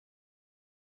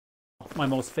My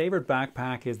most favorite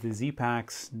backpack is the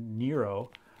Zpacks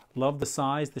Nero. Love the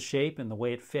size, the shape, and the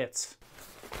way it fits.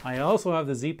 I also have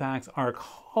the Zpacks Arc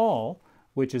Haul,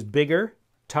 which is bigger,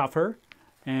 tougher,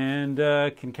 and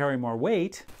can carry more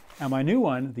weight. And my new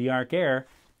one, the Arc Air,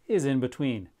 is in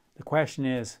between. The question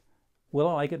is, will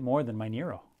I like it more than my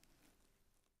Nero?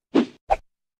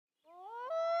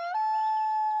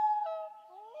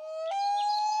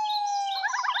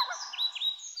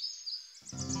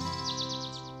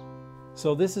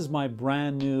 So this is my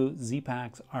brand new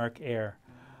Zpacks Arc Air.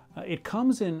 It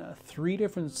comes in 3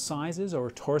 different sizes or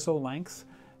torso lengths.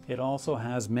 It also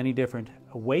has many different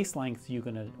waist lengths you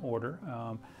can order.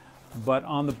 But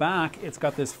on the back, it's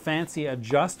got this fancy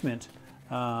adjustment,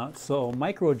 so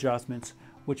micro adjustments,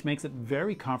 which makes it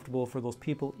very comfortable for those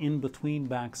people in between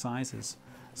back sizes.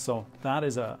 So that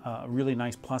is a really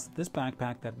nice plus. This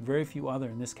backpack that very few other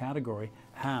in this category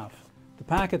have. The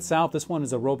pack itself, this one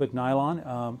is aerobic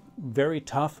nylon, very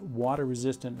tough,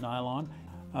 water-resistant nylon.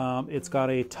 It's got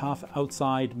a tough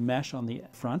outside mesh on the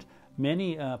front.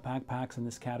 Many backpacks in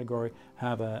this category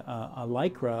have a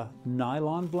lycra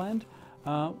nylon blend,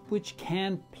 which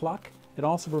can pluck. It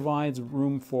also provides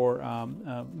room for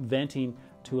venting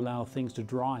to allow things to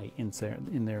dry in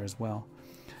there as well.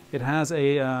 It has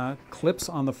a clips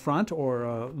on the front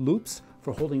or loops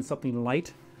for holding something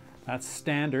light. That's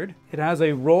standard. It has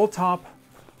a roll top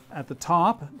at the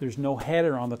top. There's no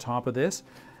header on the top of this,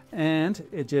 and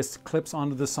it just clips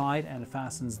onto the side and it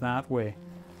fastens that way.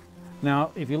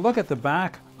 Now, if you look at the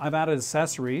back, I've added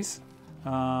accessories.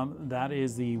 That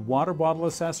is the water bottle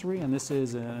accessory, and this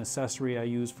is an accessory I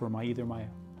use for either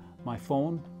my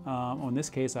phone. In this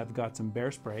case, I've got some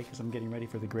bear spray because I'm getting ready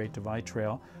for the Great Divide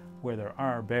Trail where there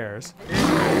are bears.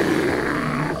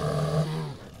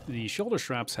 The shoulder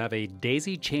straps have a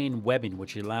daisy chain webbing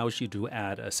which allows you to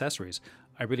add accessories.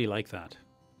 I really like that.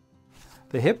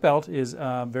 The hip belt is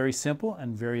very simple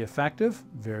and very effective,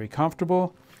 very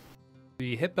comfortable.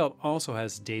 The hip belt also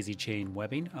has daisy chain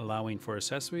webbing, allowing for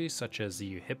accessories such as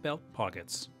the hip belt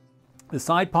pockets. The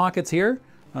side pockets here,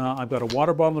 I've got a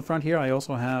water bottle in the front here. I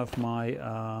also have my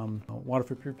water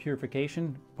for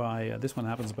purification by, this one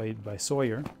happens by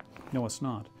Sawyer. No, it's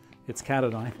not. It's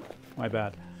Katadyn, my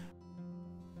bad.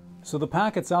 So the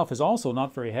pack itself is also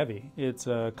not very heavy. It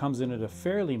comes in at a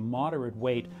fairly moderate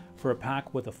weight for a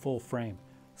pack with a full frame.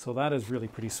 So that is really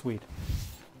pretty sweet.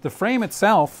 The frame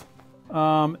itself,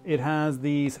 it has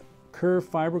these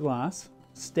curved fiberglass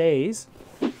stays,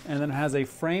 and then it has a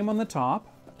frame on the top.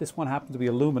 This one happens to be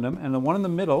aluminum, and the one in the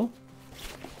middle,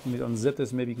 let me unzip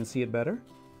this, maybe you can see it better.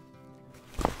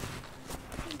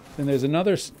 Then there's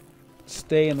another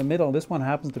stay in the middle. This one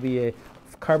happens to be a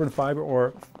carbon fiber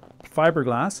or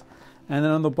fiberglass. And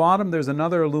then on the bottom, there's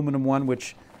another aluminum one,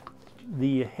 which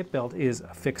the hip belt is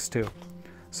affixed to.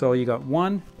 So you got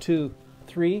 1, 2,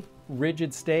 3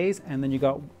 rigid stays, and then you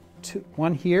got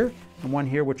one here and one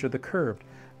here, which are the curved.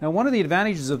 Now, one of the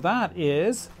advantages of that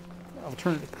is, I'll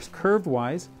turn it curved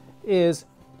wise, is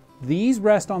these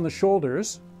rest on the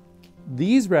shoulders,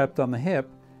 these rest on the hip,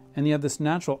 and you have this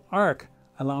natural arc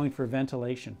allowing for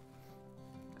ventilation.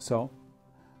 So,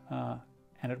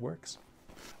 and it works.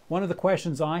 One of the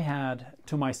questions I had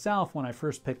to myself when I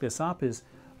first picked this up is,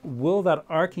 will that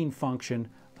arcing function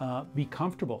be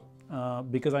comfortable?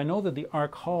 Because I know that the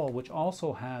Arc Haul, which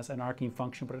also has an arcing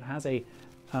function, but it has a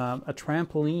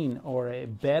trampoline or a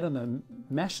bed in the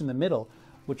mesh in the middle,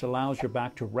 which allows your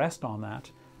back to rest on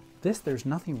that. There's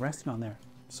nothing resting on there.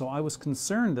 So I was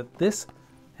concerned that this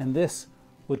and this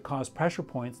would cause pressure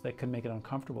points that could make it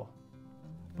uncomfortable.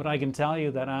 But I can tell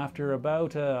you that after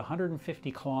about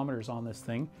 150 kilometers on this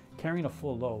thing, carrying a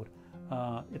full load,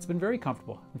 it's been very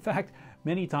comfortable. In fact,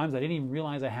 many times I didn't even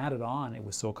realize I had it on. It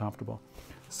was so comfortable.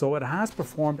 So it has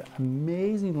performed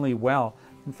amazingly well.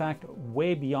 In fact,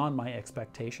 way beyond my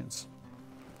expectations.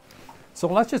 So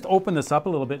let's just open this up a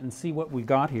little bit and see what we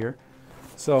got here.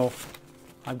 So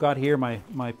I've got here my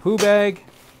poo bag,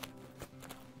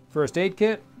 first aid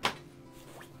kit,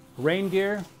 rain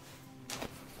gear.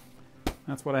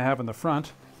 That's what I have in the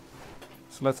front.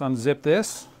 So let's unzip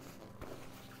this,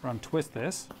 or untwist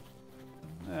this.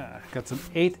 Got some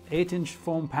 8-inch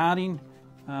foam padding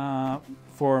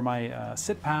for my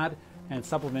sit pad and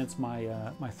supplements my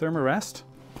thermarest.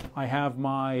 I have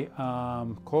my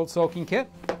cold soaking kit,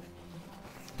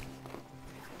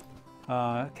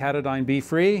 Katadyn Be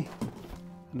Free,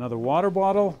 another water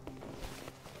bottle.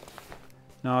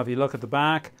 Now if you look at the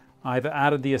back, I've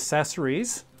added the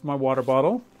accessories to my water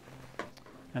bottle.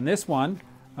 And this one,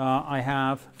 I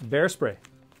have bear spray,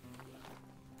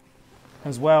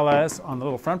 as well as on the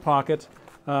little front pocket,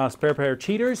 spare pair of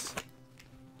cheaters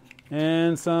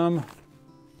and some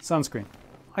sunscreen.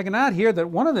 I can add here that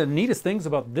one of the neatest things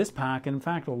about this pack, in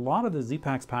fact a lot of the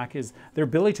Zpacks pack, is their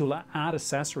ability to add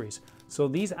accessories. So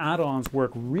these add-ons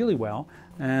work really well,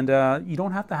 and you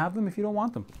don't have to have them if you don't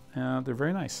want them. They're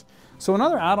very nice. So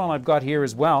another add-on I've got here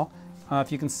as well,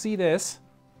 if you can see this,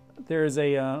 there's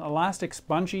a elastic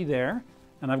spongy there,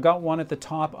 and I've got one at the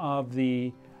top of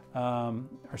the,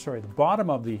 the bottom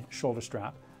of the shoulder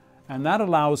strap, and that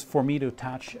allows for me to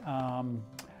attach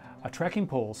trekking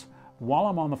poles while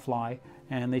I'm on the fly,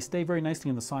 and they stay very nicely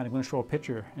on the side. I'm going to show a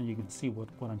picture and you can see what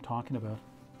I'm talking about.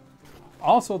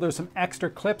 Also, there's some extra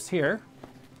clips here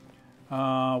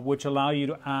which allow you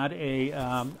to add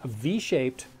a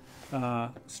V-shaped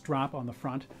strap on the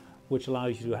front, which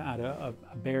allows you to add a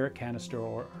bear canister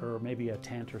or maybe a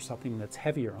tent or something that's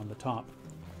heavier on the top.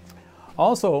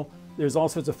 Also, there's all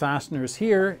sorts of fasteners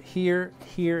here, here,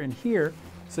 here, and here,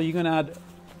 so you can add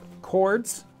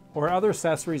cords or other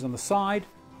accessories on the side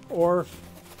or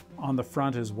on the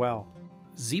front as well.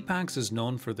 Zpacks is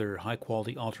known for their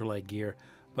high-quality ultralight gear,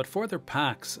 but for their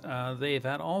packs, they've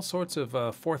had all sorts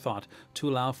of forethought to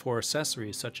allow for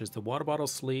accessories such as the water bottle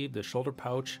sleeve, the shoulder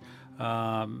pouch,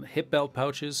 hip belt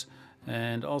pouches,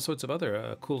 and all sorts of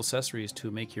other cool accessories to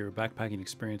make your backpacking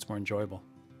experience more enjoyable.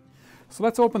 So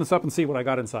let's open this up and see what I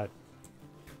got inside.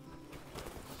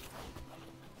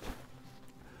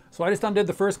 So I just undid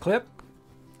the first clip.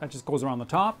 That just goes around the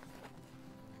top.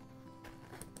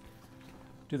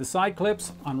 Do the side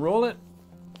clips, unroll it.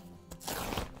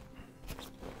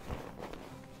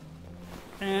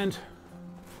 And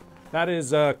that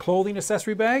is a clothing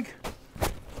accessory bag.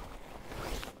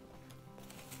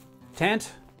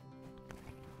 Tent.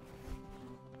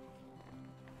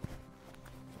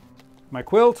 My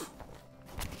quilt.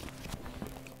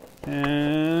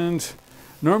 And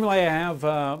normally I have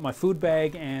my food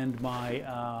bag and my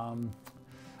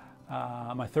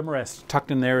my thermarest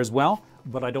tucked in there as well,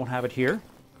 but I don't have it here.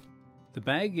 The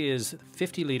bag is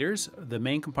 50 liters, the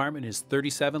main compartment is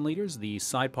 37 liters, the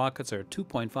side pockets are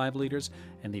 2.5 liters,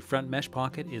 and the front mesh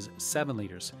pocket is 7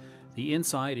 liters. The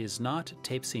inside is not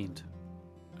tape seamed.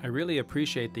 I really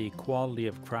appreciate the quality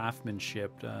of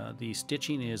craftsmanship. The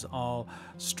stitching is all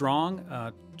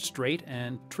strong, straight,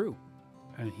 and true.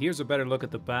 And here's a better look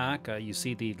at the back. You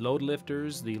see the load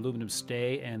lifters, the aluminum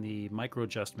stay, and the micro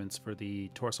adjustments for the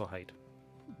torso height.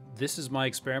 This is my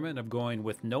experiment of going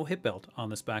with no hip belt on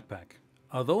this backpack.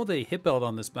 Although the hip belt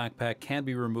on this backpack can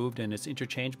be removed and it's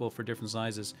interchangeable for different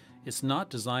sizes, it's not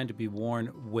designed to be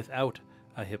worn without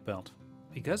a hip belt.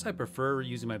 Because I prefer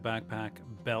using my backpack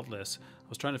beltless, I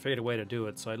was trying to figure out a way to do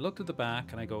it. So I looked at the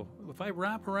back and I go, if I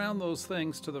wrap around those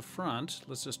things to the front,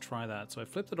 let's just try that. So I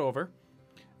flipped it over,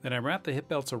 then I wrapped the hip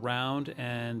belts around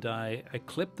and I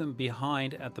clipped them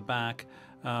behind at the back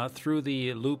through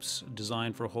the loops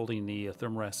designed for holding the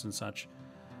thermarest and such.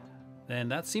 Then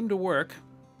that seemed to work.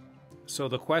 So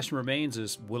the question remains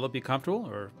is, will it be comfortable,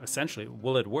 or essentially,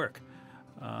 will it work?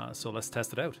 So let's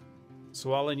test it out.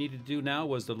 So all I needed to do now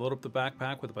was to load up the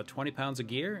backpack with about 20 pounds of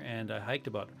gear, and I hiked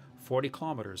about 40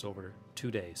 kilometers over 2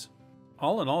 days.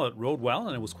 All in all, it rode well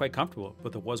and it was quite comfortable,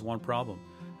 but there was one problem.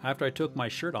 After I took my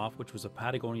shirt off, which was a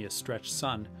Patagonia Stretch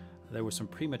Sun, there was some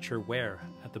premature wear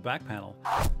at the back panel,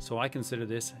 so I consider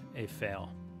this a fail.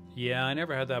 Yeah, I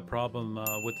never had that problem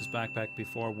with this backpack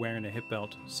before wearing a hip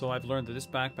belt, so I've learned that this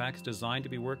backpack is designed to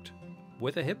be worked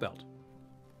with a hip belt.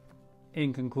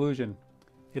 In conclusion,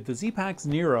 if the Zpacks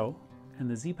Nero and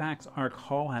the Zpacks Arc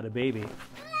Hull had a baby,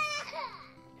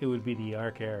 it would be the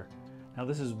Arc Air. Now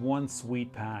this is one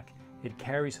sweet pack. It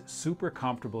carries super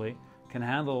comfortably, can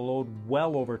handle a load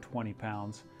well over 20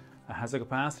 pounds, has a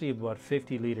capacity of about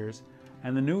 50 liters,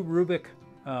 and the new Robic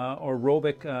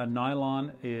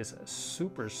nylon is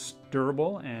super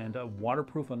durable and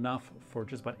waterproof enough for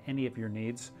just about any of your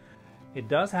needs. It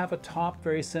does have a top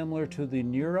very similar to the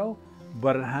Nero,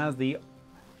 but it has the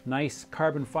nice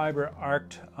carbon fiber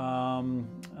arced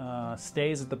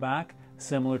stays at the back,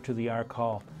 similar to the Arc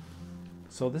Hull.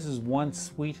 So this is one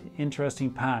sweet,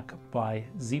 interesting pack by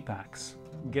Zpacks.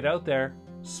 Get out there,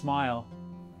 smile,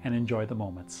 and enjoy the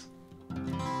moments.